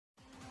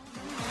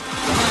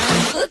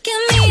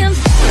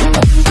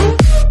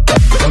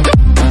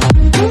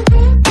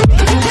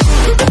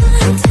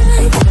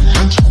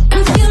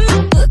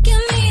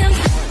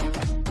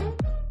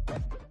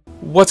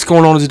What's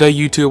going on today,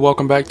 YouTube?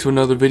 Welcome back to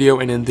another video,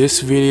 and in this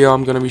video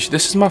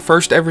this is my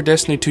first ever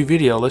Destiny 2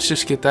 video. Let's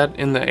just get that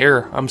in the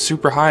air. I'm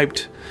super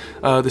hyped.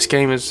 This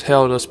game has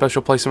held a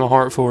special place in my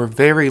heart for a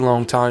very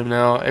long time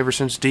now. Ever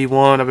since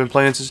D1, I've been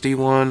playing since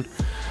D1.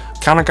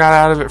 Kind of got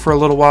out of it for a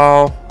little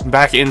while,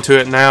 back into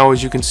it now,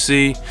 as you can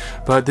see.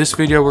 But this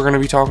video, we're going to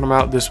be talking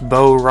about this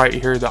bow right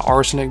here, the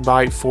Arsenic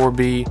Bite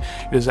 4B.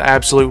 It is an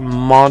absolute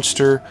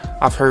monster.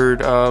 I've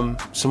heard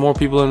some more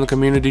people in the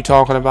community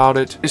talking about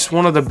it. It's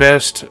one of the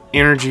best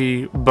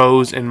energy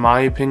bows in my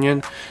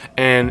opinion,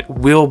 and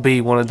will be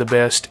one of the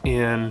best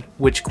in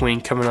Witch Queen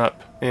coming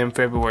up in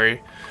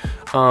February.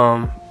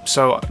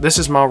 So this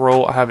is my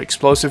role. I have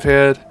Explosive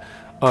Head,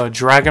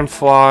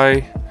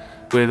 Dragonfly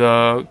with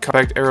a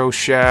compact arrow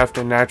shaft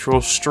and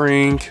natural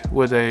string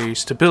with a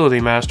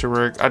stability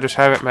masterwork. I just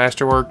haven't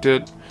masterworked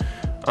it.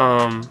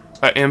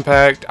 An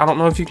impact, I don't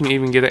know if you can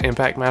even get an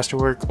impact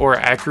masterwork, or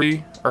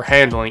accuracy or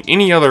handling.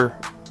 Any other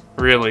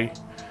really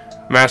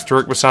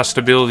masterwork besides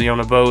stability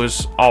on a bow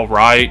is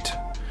alright.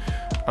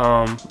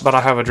 But I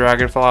have a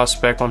Dragonfly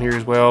spec on here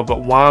as well.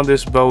 But why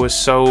this bow is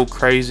so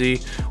crazy,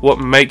 what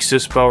makes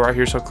this bow right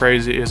here so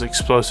crazy, is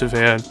Explosive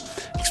Head.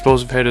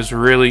 Explosive Head is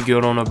really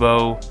good on a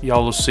bow.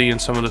 Y'all will see in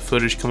some of the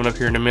footage coming up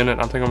here in a minute.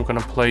 I think I'm going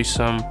to play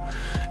some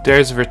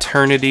Dares of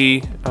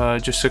Eternity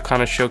just to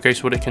kind of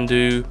showcase what it can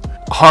do.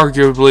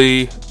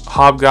 Arguably,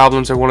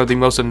 Hobgoblins are one of the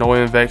most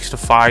annoying Vex to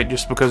fight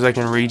just because they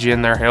can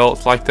regen their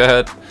health like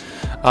that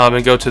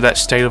and go to that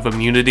state of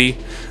immunity.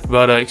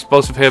 But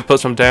Explosive Head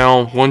puts them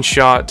down, one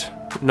shot,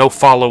 no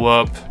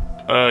follow-up.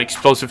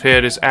 Explosive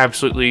Head is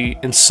absolutely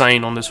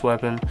insane on this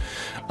weapon.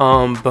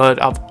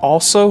 But I've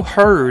also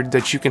heard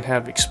that you can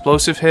have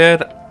Explosive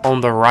Head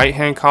on the right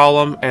hand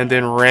column and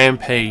then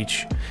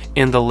Rampage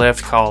in the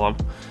left column.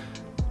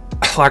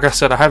 Like I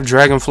said, I have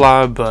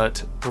Dragonfly,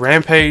 but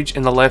Rampage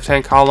in the left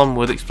hand column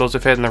with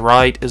Explosive Head in the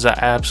right is an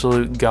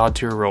absolute god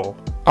tier roll.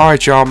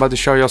 Alright y'all, I'm about to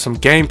show y'all some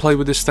gameplay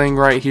with this thing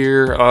right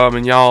here,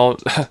 and y'all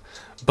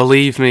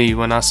believe me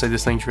when I say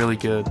this thing's really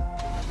good.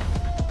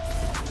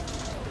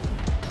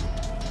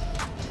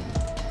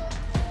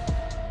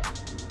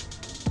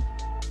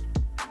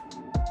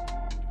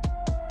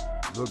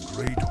 The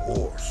Great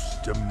Horse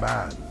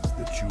demands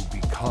that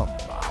you become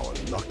our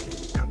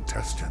lucky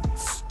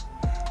contestants.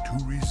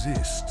 To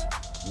resist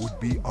would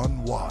be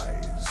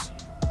unwise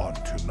on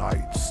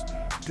tonight's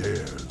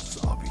Dares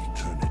of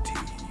Eternity.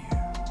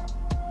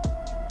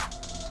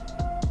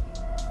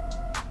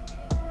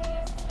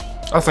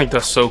 I think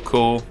that's so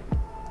cool.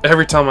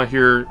 Every time I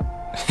hear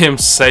him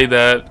say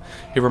that,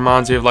 it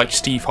reminds me of like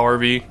Steve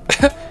Harvey.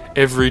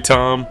 Every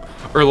time.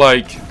 Or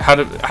like how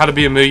to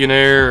be a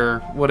millionaire, or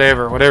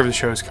whatever the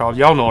show is called.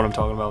 Y'all know what I'm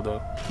talking about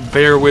though.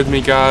 Bear with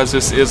me guys,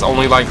 this is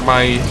only like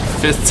my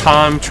 5th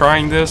time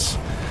trying this.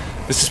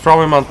 This is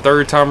probably my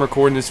 3rd time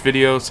recording this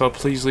video, so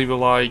please leave a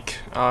like.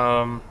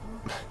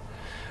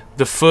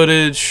 The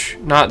footage,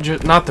 not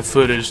the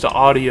footage, the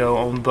audio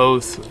on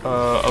both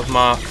of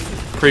my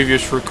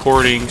previous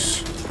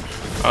recordings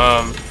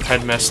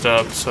had messed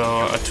up, so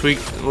I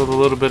tweaked with a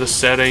little bit of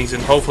settings,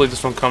 and hopefully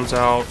this one comes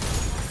out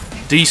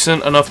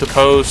decent enough to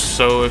post.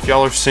 So if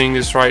y'all are seeing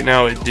this right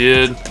now, it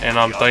did, and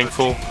I'm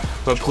thankful.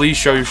 But please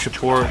show your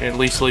support and at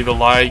least leave a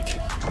like.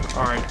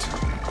 Alright,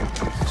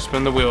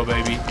 spin the wheel,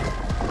 baby.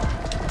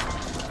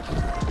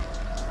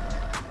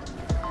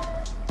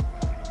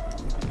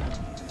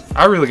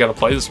 I really gotta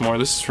play this more.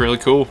 This is really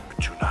cool.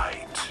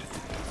 Tonight,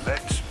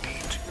 let's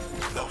meet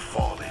the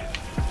Fallen.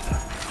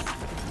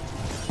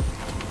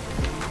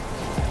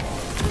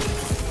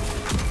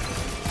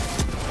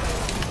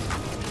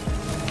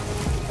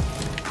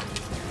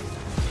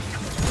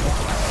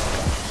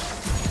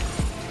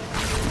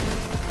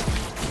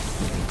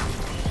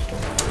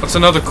 That's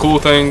another cool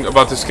thing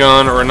about this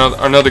gun, or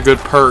another good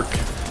perk,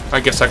 I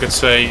guess I could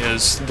say,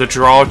 is the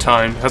draw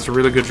time. It has a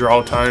really good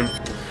draw time,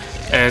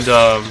 and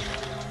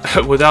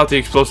without the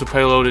explosive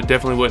payload, it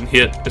definitely wouldn't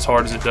hit as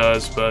hard as it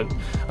does. But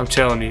I'm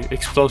telling you,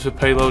 explosive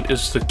payload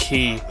is the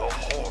key.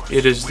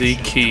 It is the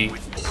key.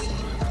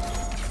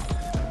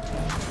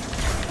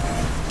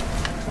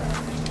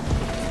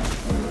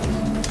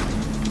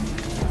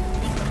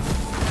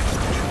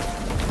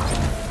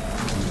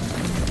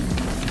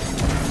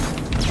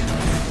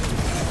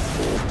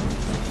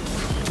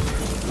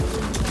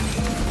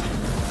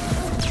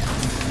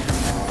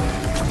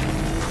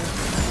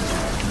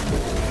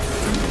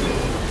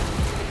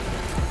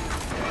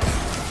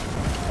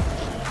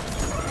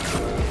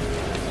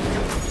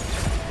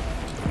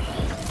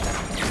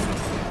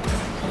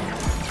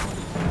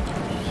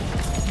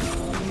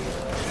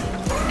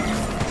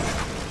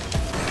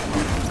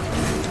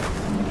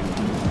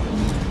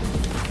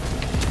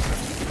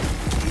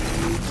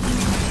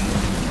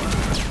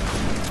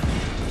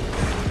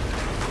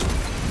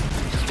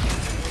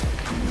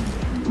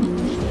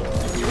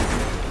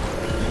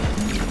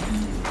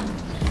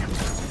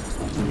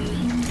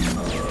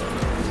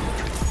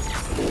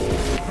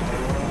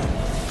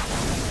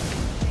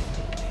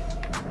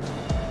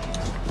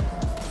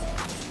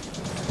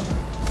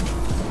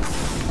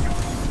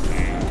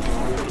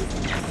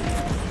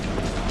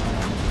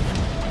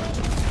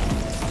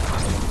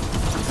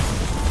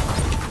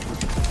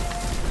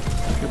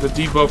 the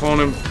debuff on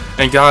him.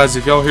 And guys,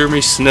 if y'all hear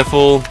me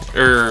sniffle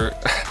or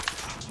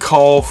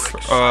cough,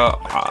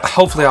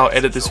 hopefully I'll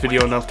edit this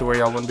video enough to where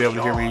y'all wouldn't be able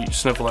to hear me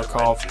sniffle or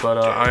cough. But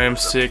I am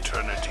sick,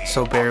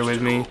 so bear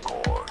with me.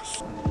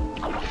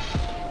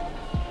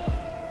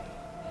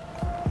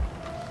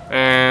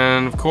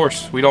 And of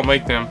course, we don't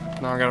make them.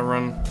 Now I gotta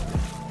run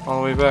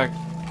all the way back.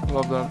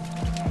 Love that.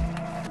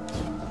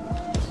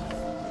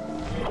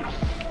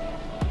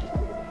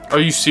 Are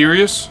you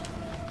serious?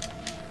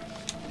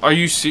 Are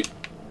you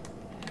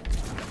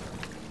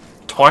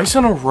twice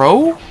in a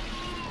row?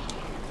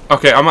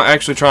 Okay, I'm gonna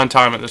actually try and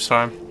time it this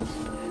time.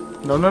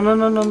 No, no, no,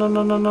 no, no, no,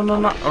 no, no, no, no,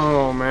 no.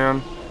 Oh,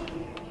 man.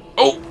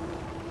 Oh!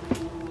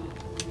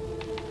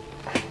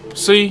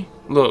 See?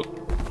 Look.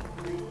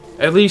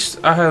 At least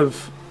I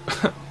have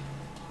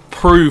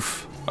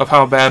proof of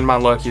how bad my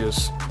luck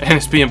is. And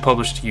it's being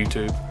published to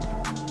YouTube.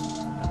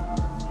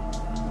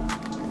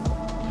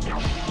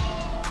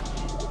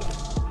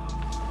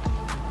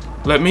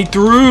 Let me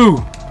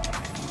through!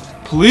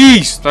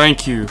 Please!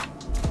 Thank you.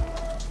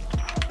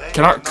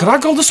 Could I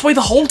go this way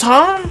the whole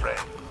time?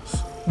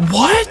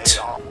 What?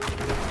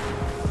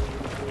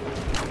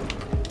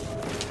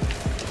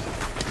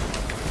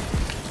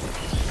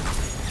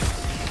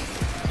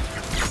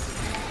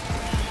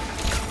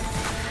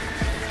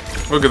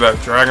 Look at that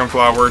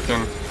dragonfly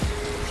working.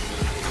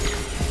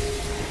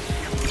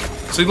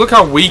 See, look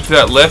how weak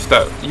that left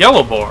that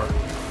yellow bar.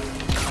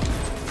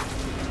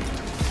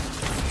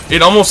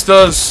 It almost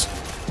does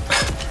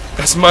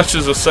as much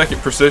as a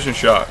second precision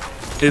shot.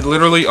 It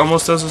literally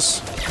almost does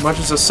as much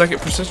as a second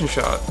precision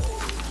shot.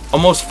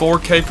 Almost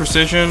 4K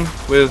precision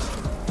with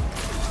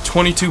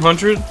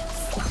 2200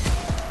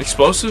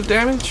 explosive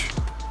damage.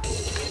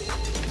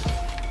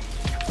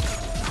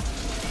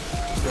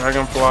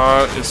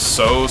 Dragonfly is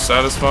so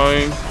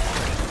satisfying.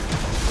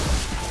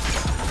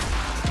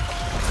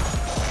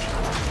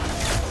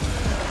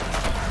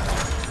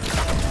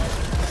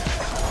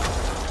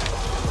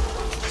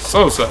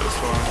 So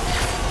satisfying.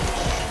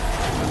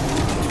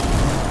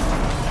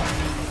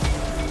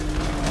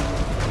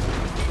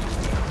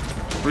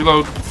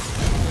 Reload.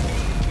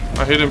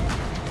 I hit him.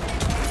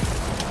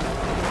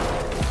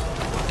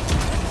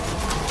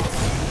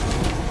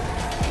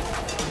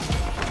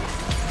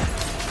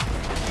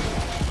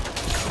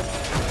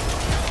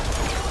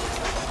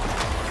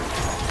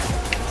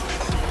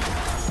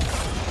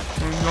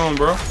 Where you going,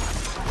 bro?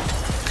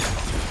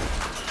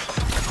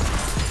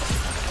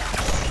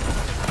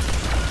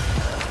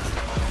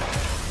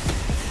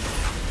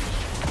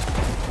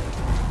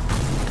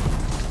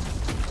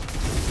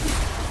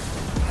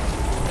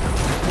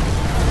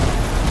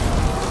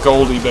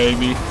 Goldie,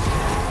 baby.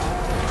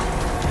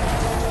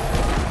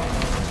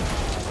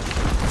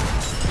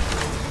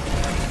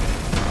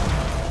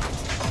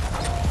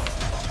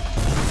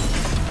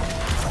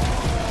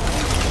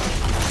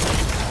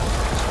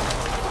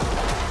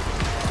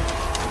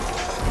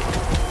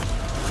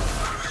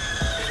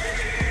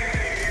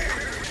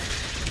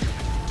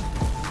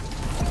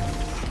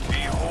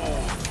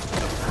 Behold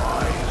the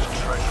prize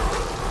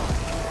treasurer,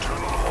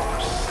 eternal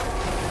horse.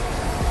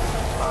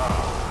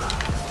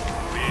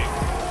 Big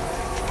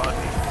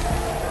money,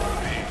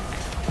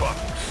 big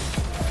bucks,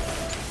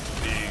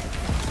 big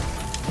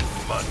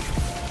money.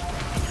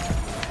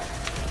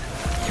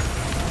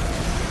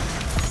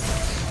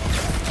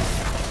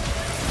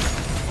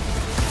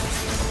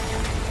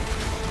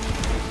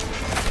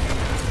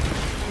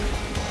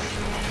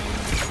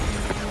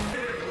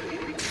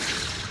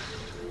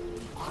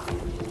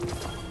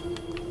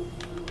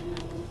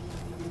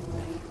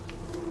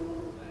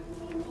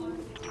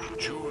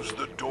 Choose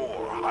the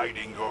door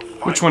hiding your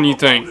final Which one do you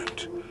think?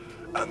 opponent,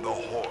 and the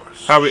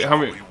horse How many? shall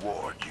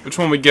reward you. Which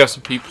one we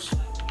guessing, peeps?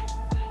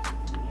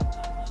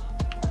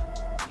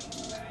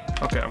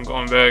 Okay, I'm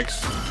going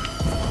Vex.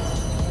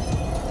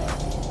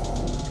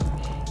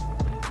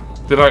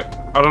 Did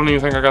I don't even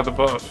think I got the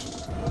buff.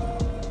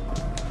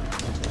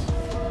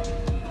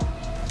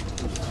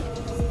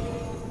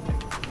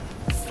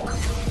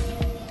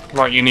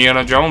 Like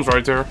Indiana Jones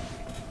right there.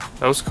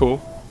 That was cool.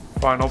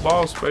 Final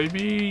boss,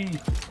 baby.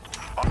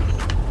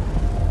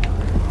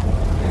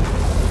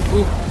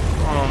 Ooh.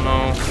 Oh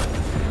no.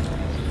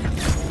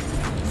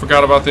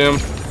 Forgot about them.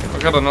 I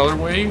got another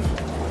wave.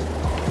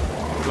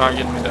 Not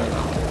getting me that.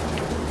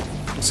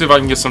 Let's see if I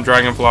can get some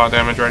dragonfly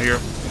damage right here.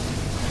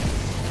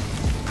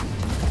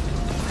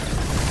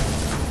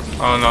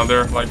 Oh no,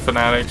 they're like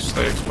fanatics.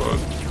 They explode.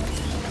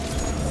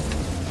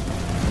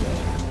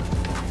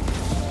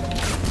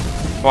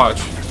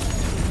 Watch.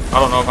 I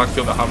don't know if I can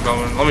kill the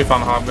hobgoblin. Let me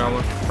find the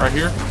hobgoblin. Right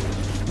here.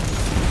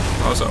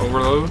 Oh, it's an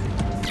overload.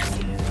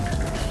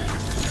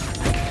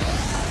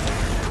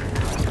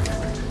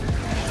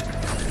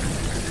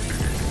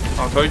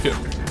 I'll take it.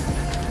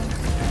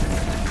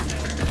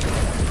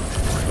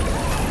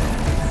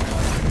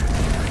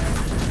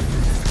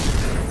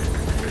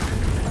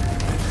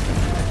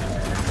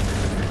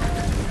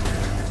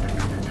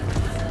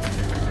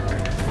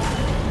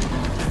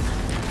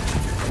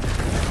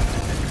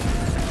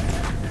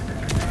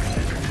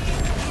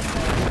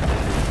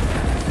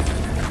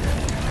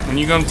 When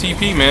you gonna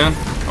TP, man?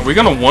 Are we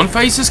gonna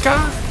one-phase this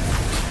guy?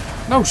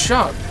 No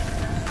shot.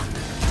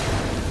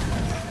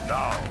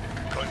 Now,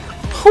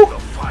 conclude the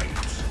fight.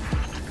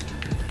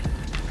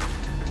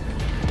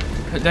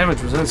 That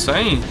damage was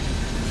insane.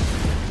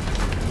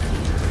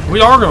 We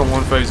are gonna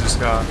one-phase this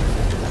guy.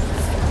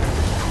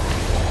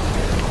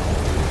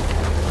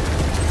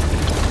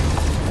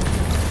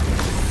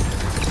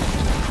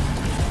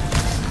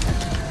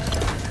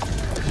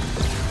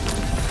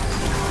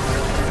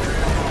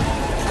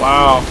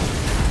 Wow.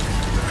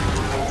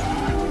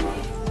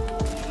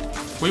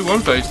 We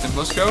one-phased him.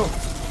 Let's go. You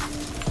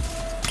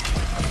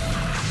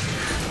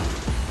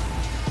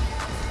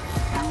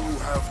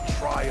have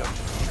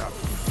triumphed,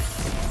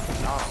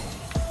 champion. Now,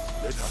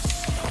 let us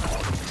see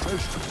what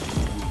treasure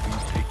you will be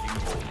taking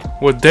home.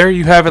 Well, there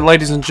you have it,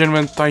 ladies and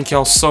gentlemen. Thank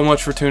y'all so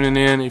much for tuning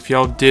in. If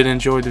y'all did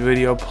enjoy the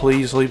video,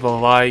 please leave a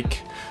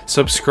like,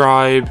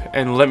 subscribe,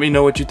 and let me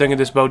know what you think of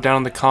this bow down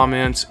in the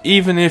comments.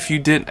 Even if you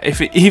didn't,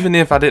 even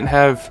if I didn't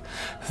have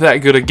that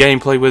good a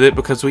gameplay with it,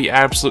 because we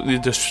absolutely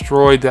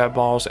destroyed that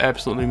boss,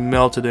 absolutely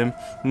melted him.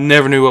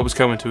 Never knew what was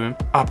coming to him.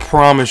 I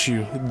promise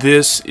you,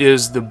 this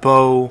is the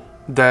bow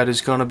that is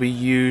going to be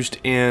used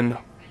in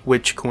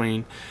Witch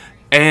Queen.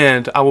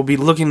 And I will be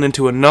looking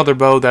into another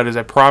bow that is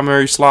a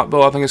primary slot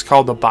bow. I think it's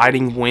called the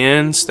Biting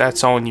Winds.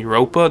 That's on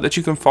Europa that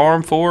you can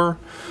farm for.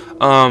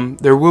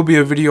 There will be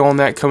a video on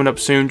that coming up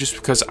soon, just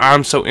because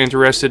I'm so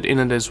interested in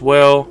it as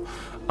well.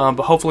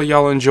 But hopefully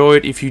y'all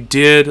enjoyed. If you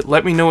did,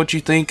 let me know what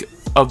you think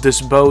of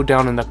this bow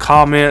down in the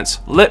comments.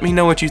 Let me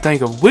know what you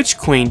think of Witch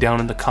Queen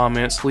down in the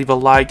comments. Leave a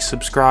like,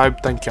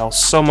 subscribe. Thank y'all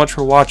so much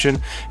for watching,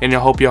 and I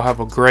hope y'all have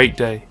a great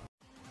day.